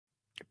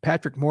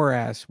Patrick Moore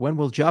asks, when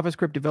will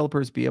JavaScript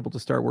developers be able to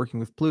start working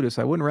with Plutus?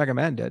 I wouldn't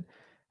recommend it.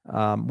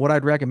 What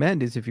I'd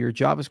recommend is if you're a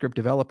JavaScript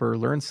developer,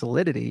 learn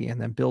Solidity and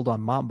then build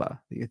on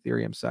Mamba, the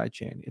Ethereum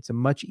sidechain. It's a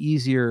much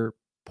easier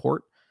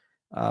port.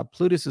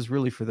 Plutus is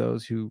really for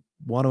those who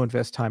want to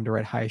invest time to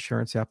write high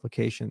assurance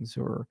applications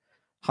or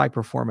high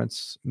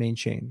performance main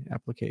chain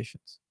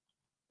applications.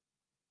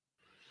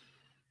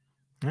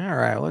 All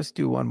right, let's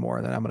do one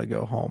more, then I'm going to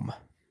go home.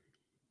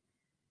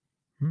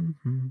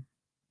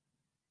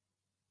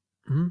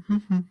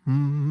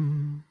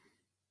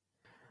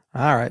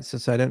 All right,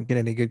 since I didn't get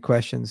any good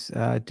questions,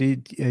 do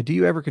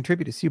you ever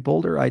contribute to Sea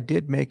Boulder? I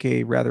did make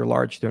a rather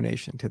large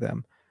donation to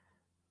them,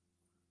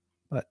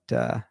 but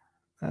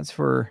that's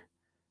for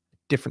a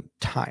different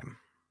time,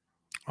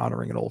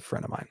 honoring an old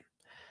friend of mine.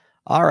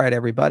 All right,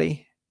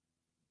 everybody.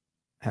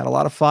 Had a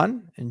lot of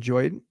fun,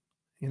 enjoyed,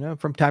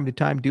 from time to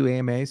time do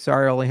AMA.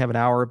 Sorry, I only have an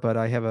hour, but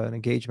I have an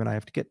engagement I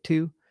have to get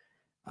to.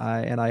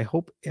 And I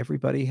hope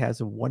everybody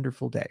has a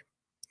wonderful day.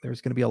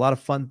 There's going to be a lot of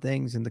fun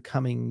things in the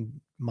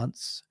coming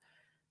months.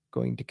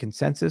 Going to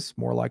Consensus,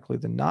 more likely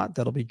than not.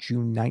 That'll be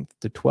June 9th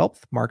to 12th.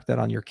 Mark that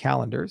on your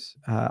calendars.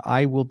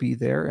 I will be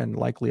there, and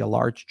likely a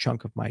large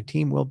chunk of my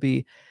team will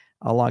be,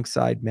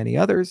 alongside many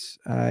others.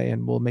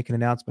 And we'll make an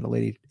announcement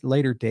at a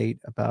later date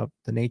about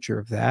the nature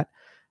of that.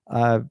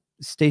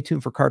 Stay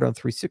tuned for Cardone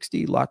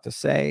 360. A lot to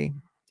say.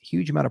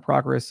 Huge amount of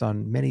progress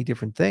on many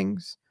different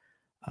things.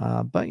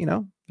 But,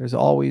 there's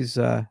always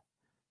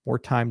more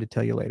time to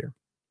tell you later.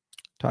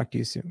 Talk to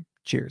you soon.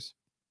 Cheers.